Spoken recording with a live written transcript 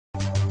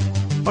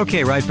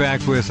Okay, right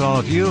back with all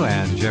of you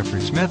and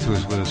Jeffrey Smith, who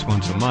is with us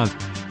once a month.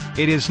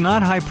 It is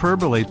not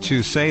hyperbole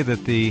to say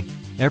that the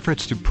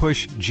efforts to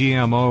push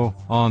GMO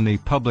on the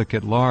public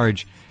at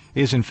large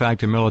is in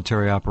fact a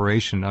military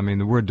operation. I mean,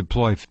 the word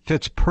deploy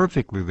fits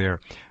perfectly there.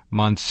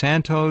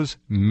 Monsanto's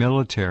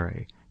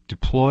military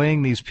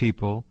deploying these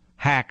people,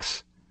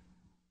 hacks,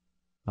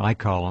 I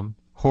call them,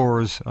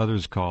 whores,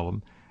 others call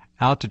them,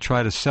 out to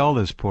try to sell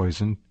this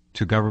poison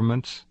to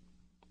governments,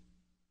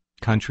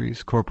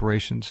 countries,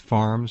 corporations,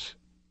 farms,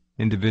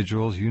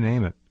 individuals, you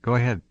name it. Go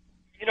ahead.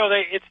 You know,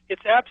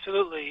 it's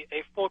absolutely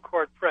a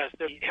full-court press.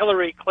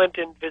 Hillary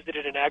Clinton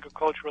visited an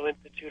agricultural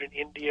institute in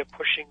India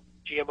pushing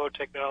GMO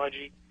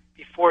technology.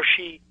 Before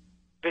she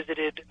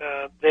visited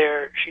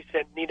there, she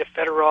sent Nina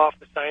Fedorov,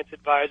 the science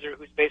advisor,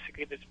 who's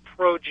basically this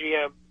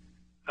pro-GM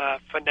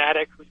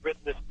fanatic who's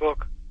written this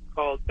book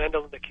called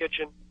Mendel in the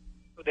Kitchen,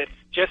 that's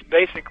just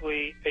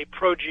basically a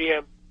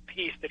pro-GM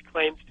piece that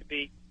claims to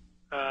be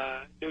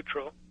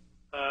neutral.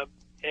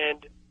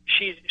 And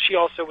she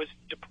also was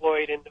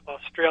deployed in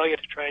Australia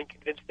to try and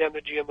convince them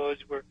that GMOs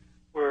were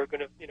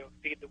going to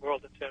feed the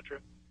world, etc.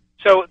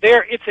 So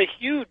it's a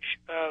huge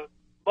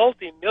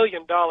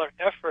multi-million-dollar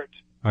effort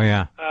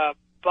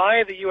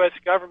by the U.S.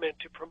 government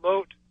to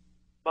promote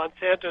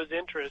Monsanto's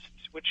interests,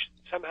 which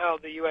somehow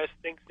the U.S.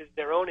 thinks is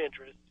their own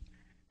interests.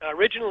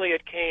 Originally,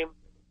 it came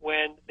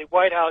when the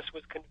White House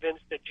was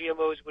convinced that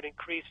GMOs would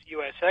increase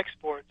U.S.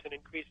 exports and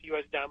increase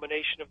U.S.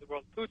 domination of the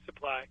world food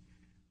supply.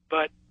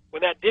 But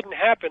when that didn't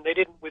happen, they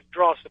didn't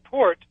withdraw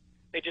support.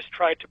 They just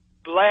tried to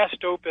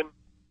blast open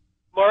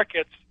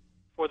markets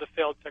for the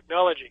failed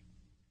technology.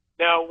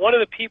 Now, one of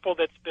the people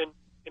that's been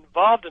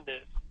involved in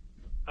this,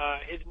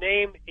 his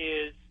name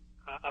is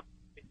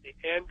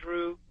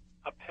Andrew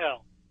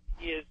Appel.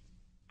 He is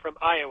from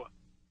Iowa.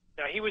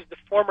 Now, he was the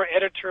former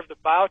editor of the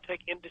biotech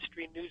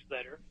industry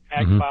newsletter,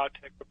 Ag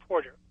Biotech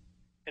Reporter,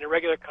 and a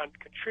regular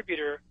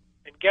contributor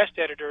and guest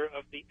editor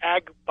of the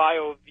Ag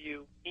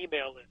BioView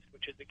email list,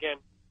 which is, again,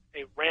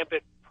 a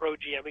rampant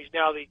pro-GM. He's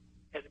now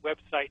has a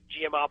website,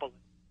 GMobolist.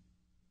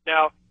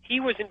 Now, he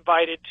was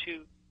invited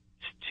to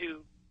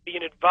be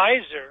an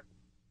advisor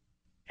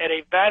at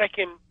a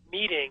Vatican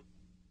meeting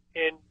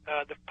in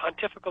the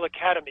Pontifical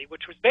Academy,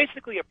 which was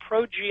basically a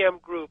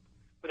pro-GM group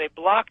where they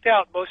blocked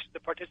out most of the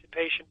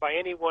participation by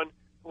anyone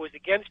who was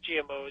against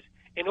GMOs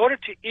in order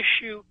to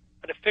issue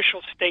an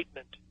official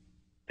statement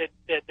that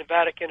the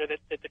Vatican or that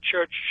the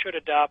Church should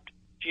adopt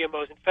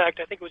GMOs. In fact,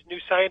 I think it was New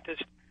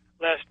Scientist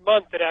last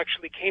month that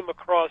actually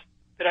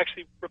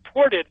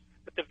reported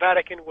that the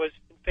Vatican was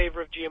in favor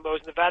of GMOs,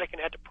 and the Vatican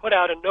had to put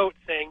out a note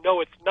saying,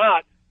 no, it's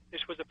not.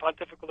 This was a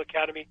Pontifical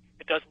Academy.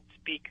 It doesn't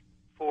speak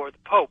for the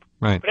Pope.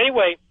 Right. But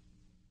anyway,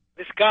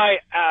 this guy,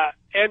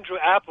 Andrew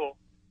Appel,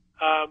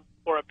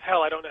 or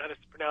Appel, I don't know how to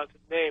pronounce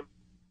his name,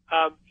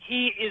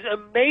 he is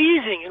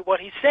amazing in what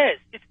he says.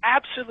 It's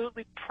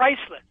absolutely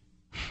priceless.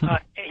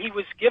 He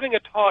was giving a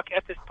talk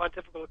at this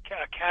Pontifical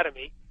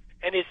Academy,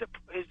 and his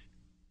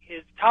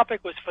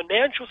topic was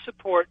financial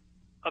support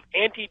of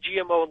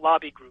anti-GMO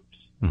lobby groups.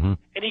 Mm-hmm.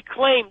 And he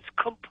claims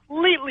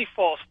completely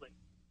falsely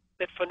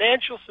that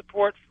financial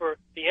support for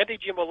the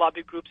anti-GMO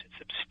lobby groups is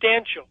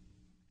substantial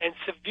and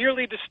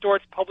severely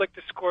distorts public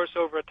discourse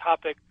over a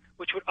topic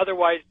which would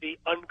otherwise be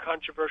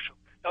uncontroversial.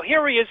 Now,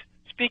 here he is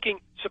speaking,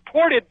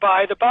 supported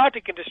by the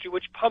biotech industry,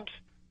 which pumps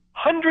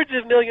hundreds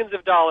of millions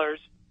of dollars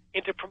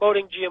into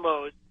promoting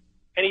GMOs,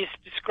 and he's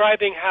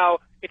describing how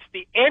it's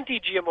the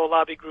anti-GMO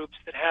lobby groups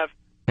that have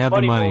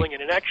money rolling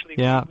in, and actually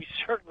we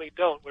certainly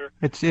don't.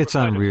 It's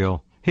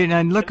unreal. Hey,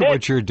 and look at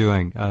what you're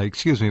doing.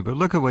 Excuse me, but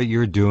look at what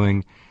you're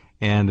doing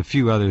and a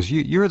few others.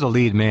 You're the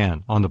lead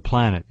man on the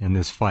planet in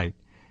this fight,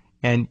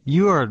 and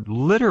you are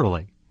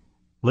literally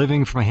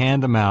living from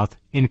hand to mouth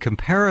in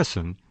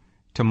comparison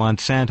to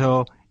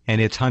Monsanto and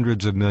its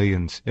hundreds of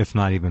millions, if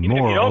not even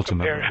more,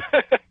 ultimately.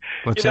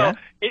 What's that?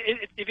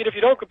 Even if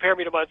you don't compare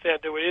me to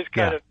Monsanto, it is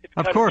kind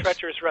of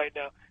treacherous right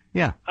now.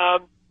 Yeah.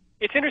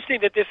 It's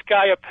interesting that this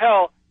guy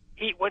Appel,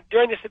 he went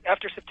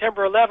after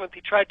September 11th,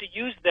 he tried to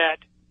use that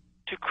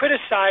to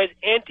criticize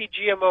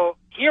anti-GMO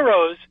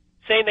heroes,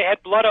 saying they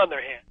had blood on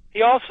their hands.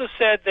 He also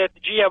said that the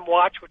GM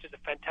Watch, which is a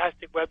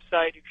fantastic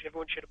website,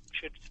 everyone should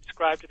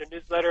subscribe to the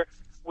newsletter,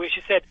 where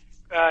she said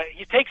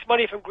he takes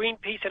money from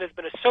Greenpeace and has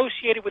been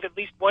associated with at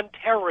least one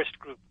terrorist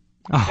group.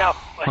 Now,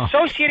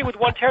 associated with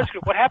one terrorist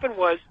group, what happened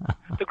was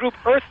the group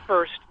Earth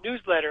First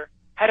newsletter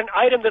had an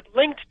item that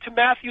linked to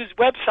Matthew's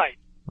website.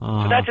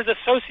 So that's his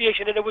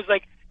association, and it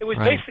was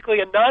basically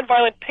a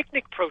nonviolent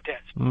picnic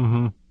protest.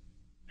 Mm-hmm.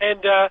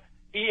 And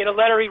he, in a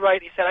letter he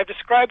said, I've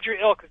described your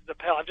ilk as the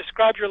Appel. I've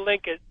described your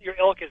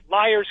ilk as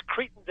liars,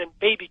 cretins, and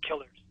baby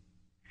killers.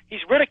 He's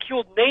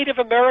ridiculed Native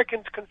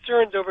Americans'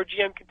 concerns over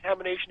GM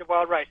contamination of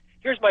wild rice.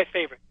 Here's my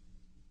favorite.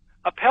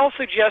 Appel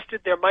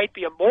suggested there might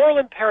be a moral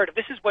imperative.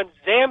 This is when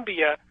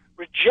Zambia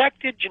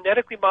rejected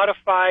genetically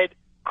modified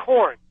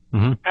corn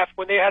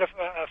when they had a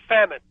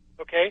famine,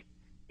 okay?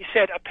 He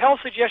said, Appel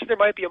suggested there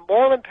might be a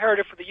moral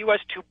imperative for the U.S.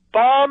 to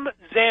bomb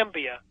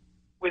Zambia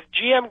with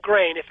GM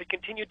grain if it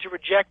continued to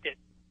reject it.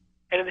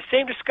 And in the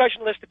same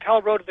discussion list,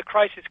 Appel wrote of the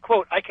crisis,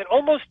 quote, "I can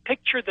almost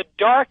picture the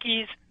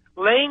darkies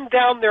laying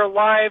down their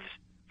lives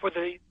for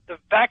the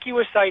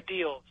vacuous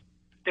ideals.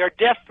 Their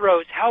death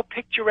throes, how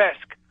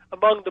picturesque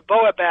among the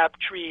baobab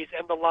trees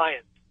and the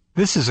lions."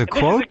 This is a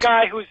quote? This is a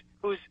guy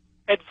who's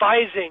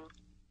advising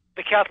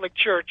the Catholic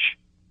Church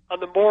on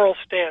the moral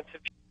stance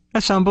of.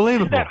 That's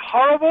unbelievable. Isn't that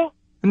horrible?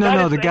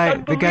 No, the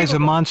guy's a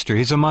monster.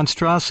 He's a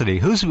monstrosity.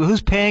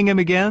 Who's paying him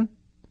again?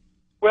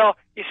 Well,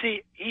 you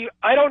see,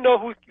 I don't know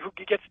who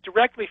he gets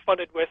directly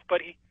funded with,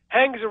 but he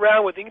hangs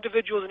around with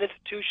individuals and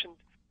institutions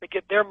that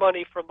get their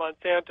money from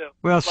Monsanto.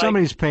 Well,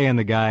 somebody's paying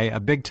the guy a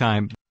big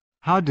time.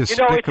 How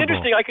despicable. It's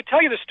interesting. I could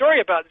tell you the story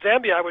about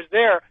Zambia. I was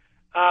there.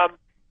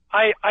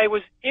 I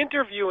was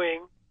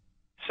interviewing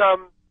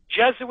some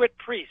Jesuit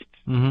priests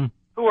mm-hmm.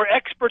 who were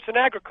experts in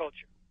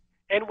agriculture.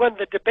 And when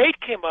the debate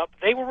came up,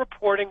 they were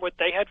reporting what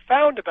they had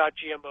found about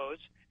GMOs,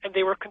 and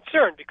they were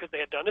concerned because they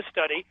had done a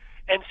study.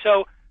 And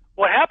so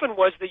what happened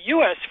was the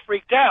U.S.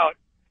 freaked out,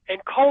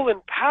 and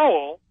Colin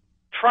Powell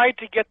tried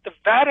to get the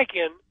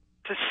Vatican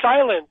to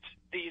silence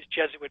these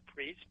Jesuit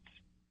priests.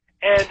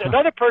 And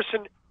another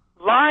person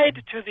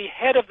lied to the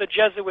head of the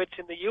Jesuits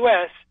in the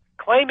U.S.,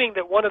 claiming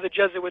that one of the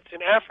Jesuits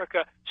in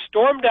Africa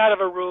stormed out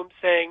of a room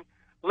saying,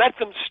 "Let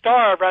them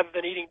starve rather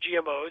than eating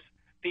GMOs."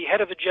 The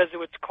head of the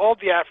Jesuits called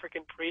the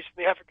African priest,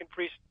 and the African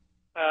priest,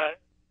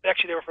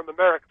 actually they were from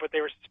America, but they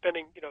were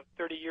spending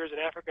 30 years in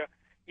Africa.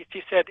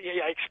 He said,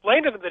 I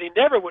explained to them that he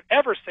never would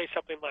ever say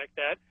something like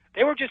that.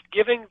 They were just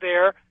giving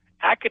their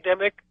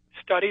academic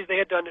studies. They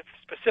had done a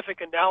specific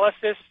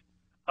analysis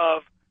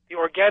of the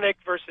organic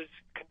versus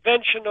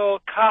conventional,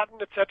 cotton,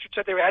 et cetera, et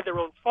cetera. They had their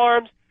own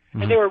farms,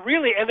 mm-hmm.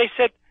 and they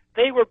said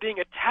they were being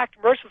attacked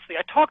mercilessly.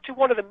 I talked to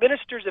one of the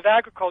ministers of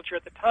agriculture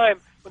at the time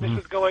when this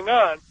was going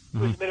on, who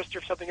was minister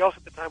of something else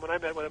at the time when I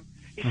met with him.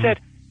 He said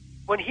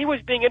when he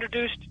was being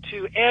introduced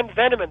to Ann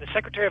Veneman, the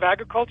Secretary of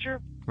Agriculture,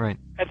 right.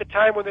 at the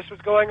time when this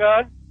was going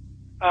on,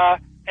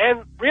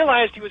 and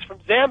realized he was from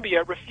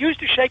Zambia, refused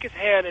to shake his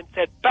hand and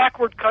said,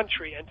 "Backward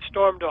country," and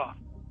stormed off.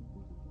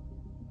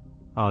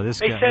 Oh, this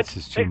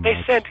is too much.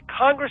 They sent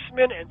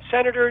congressmen and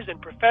senators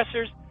and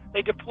professors.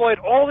 They deployed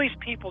all these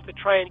people to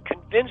try and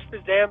convince the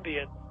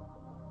Zambians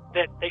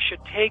that they should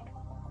take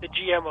the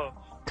GMOs.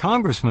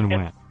 Congressmen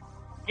went.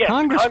 Yes,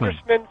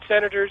 congressmen,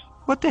 senators.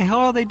 What the hell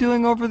are they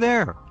doing over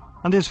there?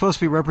 Aren't they supposed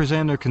to be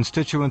representing their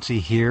constituency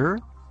here?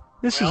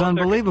 This is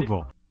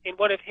unbelievable. In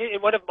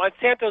one of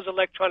Monsanto's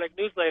electronic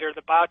newsletter,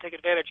 the Biotech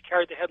Advantage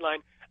carried the headline,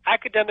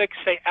 "Academics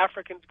say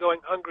Africans going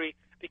hungry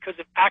because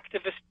of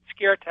activist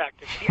scare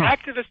tactics." The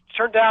activists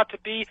turned out to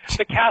be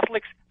the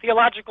Catholic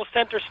Theological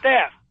Center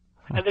staff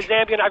and the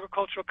Zambian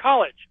Agricultural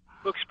College,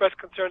 who expressed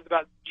concerns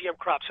about GM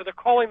crops. So they're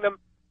calling them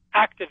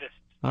activists.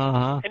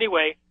 Uh-huh.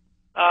 Anyway,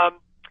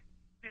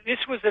 this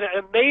was an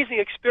amazing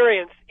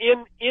experience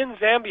in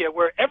Zambia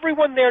where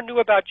everyone there knew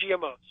about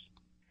GMOs.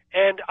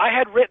 And I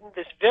had written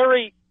this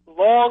very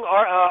long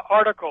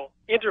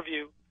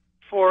interview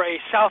for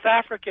a South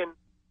African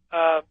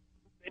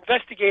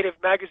investigative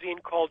magazine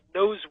called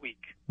Noseweek.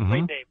 Mm-hmm.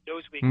 Great name,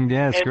 Noseweek.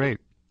 Yeah, it's great.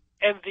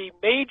 And the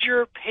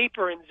major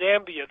paper in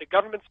Zambia, the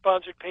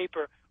government-sponsored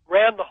paper,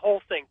 ran the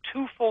whole thing,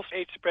 2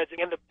 full-page spreads.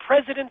 And the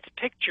president's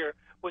picture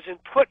was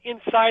put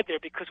inside there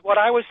because what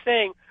I was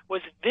saying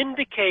was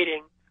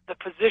vindicating the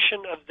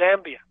position of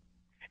Zambia.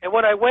 And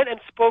when I went and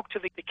spoke to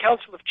the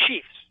Council of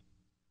Chiefs,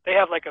 they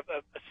have like a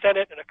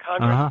Senate and a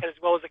Congress, as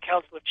well as a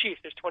Council of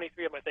Chiefs. There's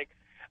 23 of them, I think.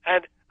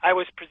 And I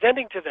was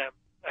presenting to them.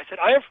 I said,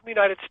 "I am from the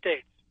United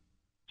States.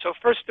 So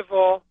first of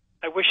all,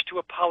 I wish to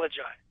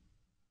apologize."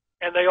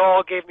 And they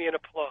all gave me an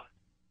applause.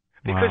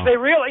 Because they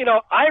really,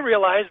 I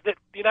realized that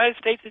the United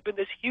States had been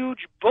this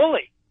huge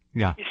bully.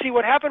 Yeah. You see,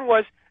 what happened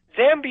was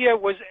Zambia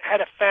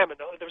had a famine.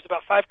 There was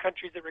about 5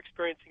 countries that were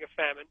experiencing a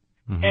famine.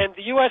 Mm-hmm. And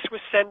the U.S.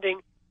 was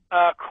sending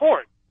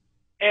corn.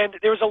 And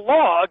there was a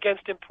law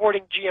against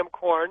importing GM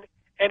corn.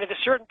 And at a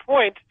certain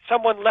point,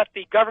 someone let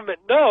the government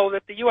know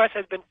that the U.S.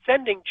 has been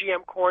sending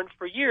GM corn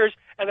for years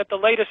and that the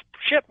latest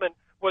shipment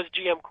was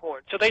GM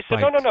corn. So they said,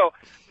 no,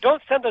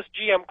 don't send us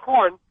GM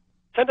corn.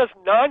 Send us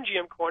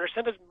non-GM corn or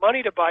send us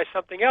money to buy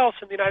something else.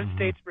 And the United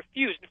States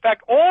refused. In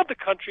fact, all the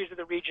countries of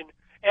the region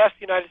asked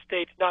the United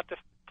States not to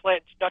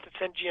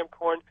send GM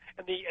corn,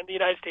 and the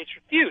United States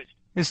refused.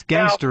 It's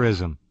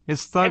gangsterism.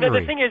 It's thuggery. And then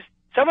the thing is,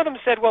 some of them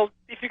said, well,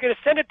 if you're going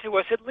to send it to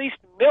us, at least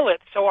mill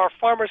it so our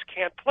farmers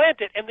can't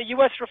plant it. And the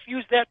U.S.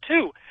 refused that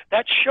too.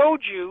 That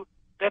showed you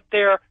that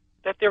their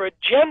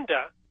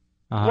agenda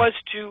was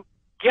to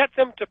get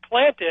them to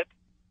plant it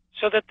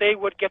so that they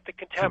would get the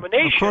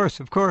contamination.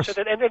 Of course.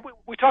 So and then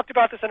we talked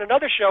about this on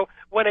another show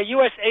when a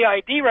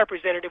USAID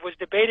representative was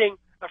debating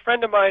a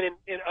friend of mine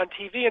on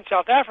TV in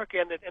South Africa,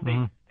 and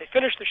they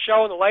finished the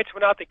show and the lights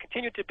went out. They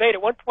continued to debate.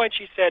 At one point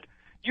she said,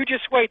 "You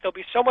just wait. There'll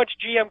be so much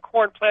GM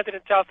corn planted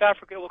in South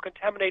Africa it will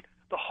contaminate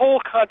the whole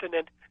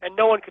continent, and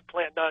no one could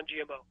plant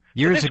non-GMO."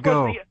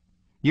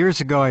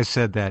 Years ago I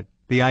said that.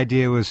 The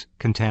idea was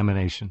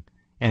contamination.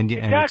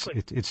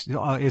 Exactly.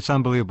 And it's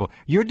unbelievable.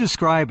 You're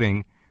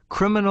describing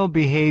criminal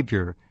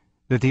behavior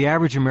that the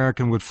average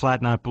American would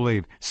flat not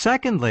believe.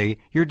 Secondly,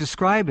 you're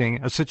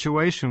describing a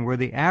situation where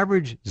the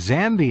average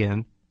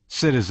Zambian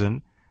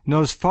citizen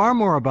knows far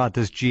more about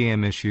this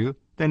GM issue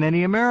than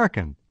any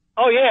American.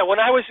 Oh yeah, when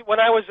I was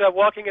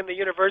walking in the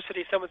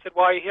university, someone said,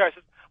 "Why are you here?" I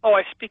said, "Oh,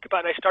 I speak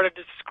about," and I started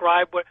to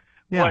describe what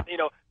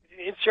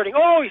inserting.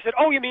 Oh, he said,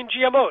 "Oh, you mean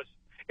GMOs?"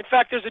 In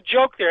fact, there's a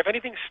joke there. If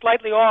anything's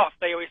slightly off,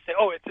 they always say,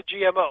 "Oh, it's a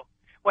GMO."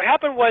 What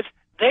happened was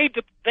they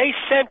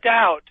sent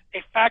out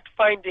a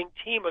fact-finding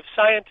team of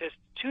scientists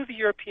to the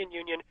European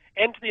Union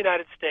and to the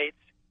United States,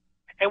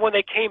 and when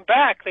they came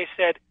back, they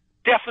said,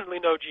 "Definitely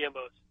no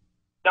GMOs.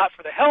 Not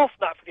for the health,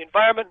 not for the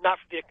environment, not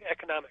for the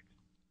economics."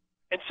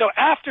 And so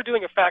after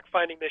doing a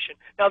fact-finding mission,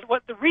 now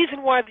the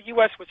reason why the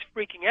U.S. was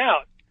freaking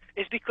out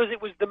is because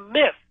it was the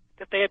myth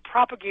that they had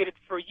propagated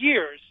for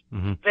years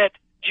that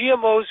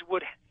GMOs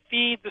would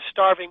feed the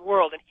starving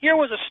world. And here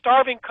was a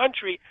starving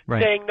country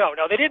saying no.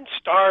 Now, they didn't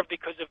starve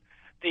because of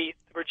the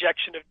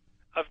rejection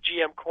of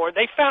GM corn.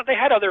 They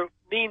had other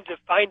means of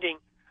finding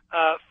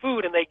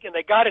food, and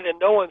they got it, and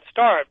no one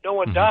starved, no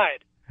one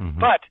died.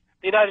 But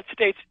the United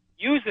States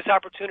used this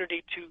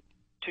opportunity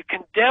to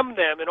condemn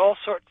them in all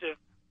sorts of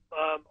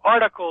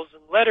articles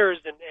and letters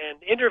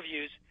and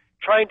interviews,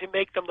 trying to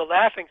make them the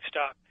laughing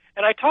stock.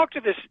 And I talked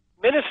to this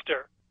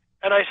minister,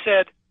 and I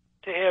said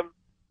to him,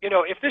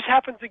 if this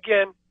happens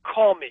again,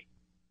 call me,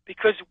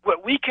 because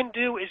what we can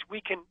do is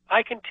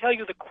I can tell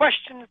you the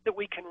questions that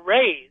we can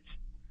raise,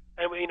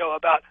 and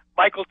about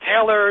Michael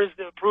Taylor's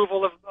the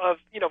approval of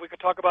we could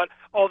talk about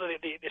all the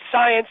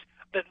science,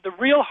 the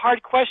real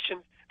hard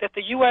questions that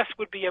the U.S.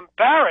 would be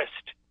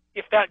embarrassed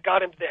if that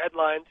got into the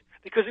headlines,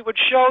 because it would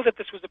show that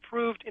this was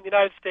approved in the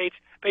United States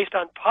based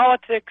on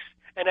politics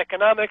and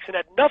economics and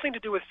had nothing to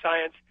do with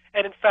science,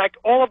 and in fact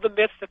all of the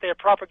myths that they are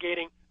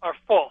propagating are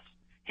false.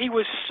 He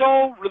was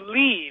so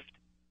relieved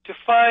to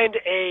find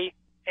a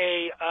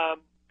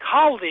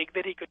colleague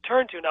that he could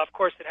turn to. Now, of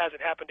course, it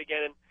hasn't happened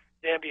again, and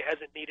Zambia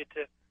hasn't needed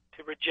to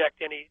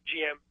reject any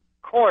GM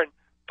corn,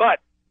 but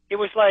it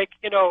was like,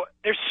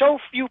 there's so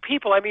few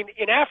people. I mean,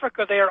 in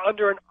Africa, they are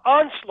under an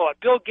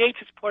onslaught. Bill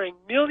Gates is pouring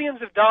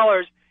millions of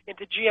dollars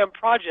into GM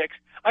projects.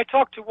 I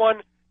talked to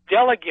one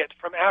delegate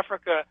from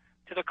Africa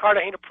to the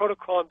Cartagena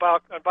Protocol on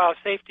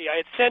biosafety. I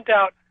had sent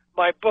out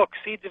my book,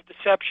 Seeds of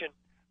Deception,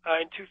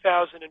 in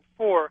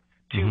 2004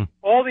 to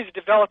all these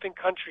developing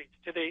countries,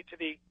 to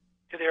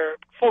their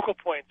focal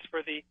points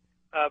for the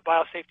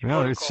biosafety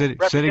protocol.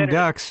 They're sitting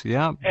ducks,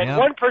 yeah. And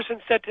one person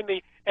said to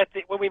me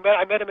when we met,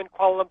 I met him in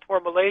Kuala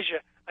Lumpur,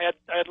 Malaysia. I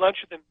had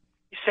lunch with him.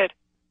 He said,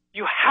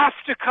 "You have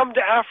to come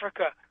to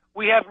Africa.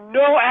 We have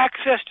no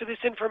access to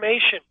this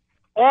information.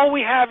 All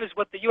we have is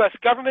what the U.S.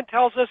 government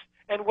tells us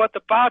and what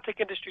the biotech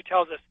industry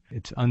tells us."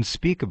 It's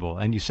unspeakable.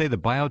 And you say the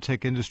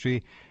biotech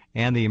industry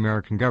and the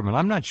American government.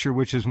 I'm not sure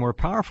which is more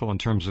powerful in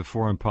terms of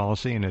foreign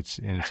policy and its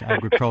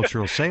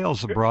agricultural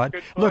sales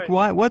abroad. Look,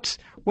 what's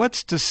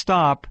to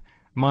stop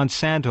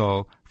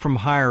Monsanto from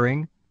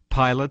hiring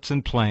pilots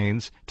and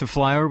planes to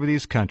fly over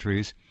these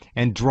countries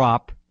and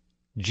drop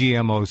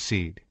GMO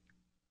seed?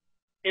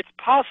 It's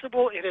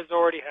possible. It has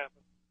already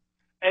happened.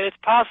 And it's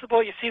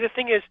possible. You see, the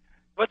thing is,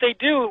 what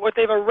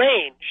they've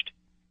arranged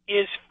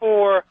is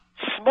for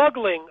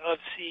smuggling of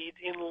seeds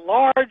in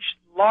large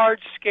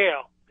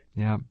scale.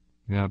 Yeah.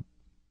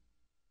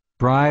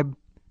 Bribe,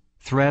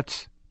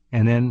 threats,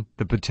 and then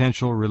the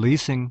potential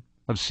releasing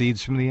of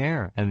seeds from the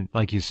air. And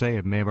like you say,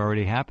 it may have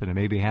already happened. It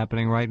may be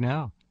happening right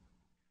now.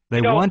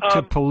 They want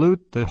to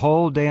pollute the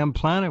whole damn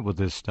planet with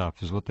this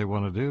stuff, is what they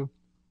want to do.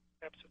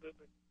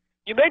 Absolutely.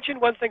 You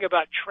mentioned one thing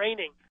about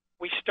training.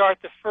 We start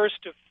the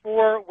first of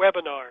 4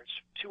 webinars,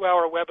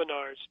 2-hour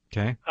webinars,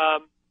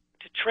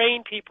 to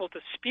train people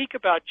to speak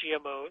about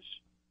GMOs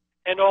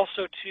and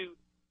also to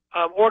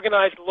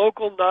organize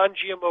local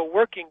non-GMO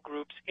working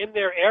groups in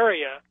their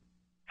area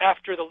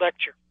after the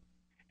lecture.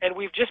 And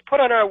we've just put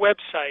on our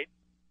website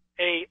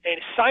a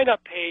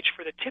sign-up page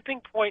for the Tipping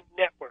Point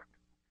Network,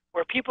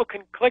 where people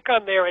can click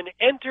on there and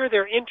enter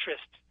their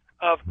interests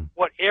of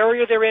what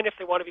area they're in, if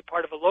they want to be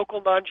part of a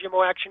local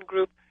non-GMO action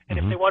group, and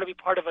if they want to be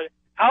part of an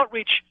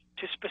outreach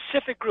to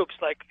specific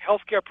groups like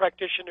healthcare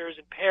practitioners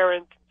and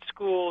parents, and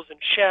schools and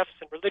chefs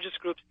and religious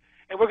groups.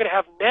 And we're going to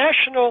have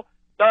national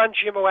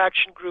non-GMO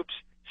action groups,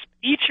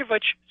 each of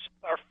which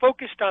are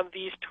focused on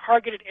these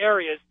targeted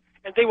areas,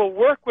 and they will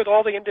work with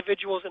all the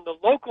individuals in the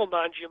local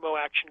non-GMO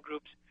action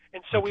groups.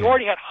 And so we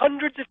already had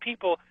hundreds of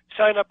people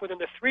sign up within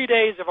the 3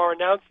 days of our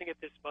announcing it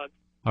this month.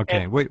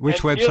 Okay,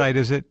 which website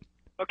is it?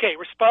 Okay,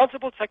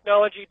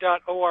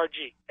 responsibletechnology.org.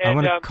 I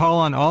want to call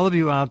on all of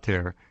you out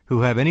there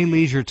who have any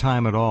leisure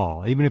time at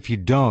all, even if you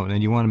don't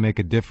and you want to make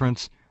a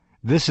difference.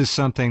 This is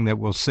something that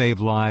will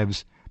save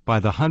lives by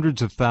the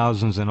hundreds of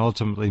thousands and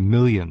ultimately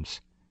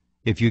millions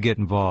if you get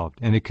involved,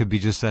 and it could be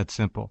just that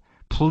simple.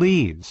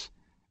 Please,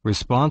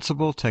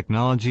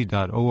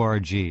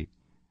 responsibletechnology.org.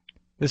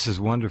 This is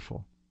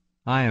wonderful.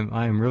 I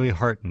am really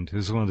heartened.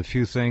 This is one of the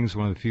few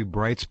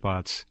bright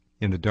spots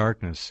in the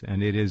darkness,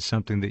 and it is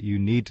something that you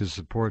need to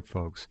support,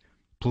 folks.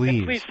 Please.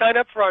 And please sign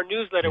up for our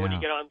newsletter when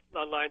you get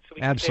online so we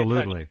can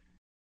Absolutely. stay in touch.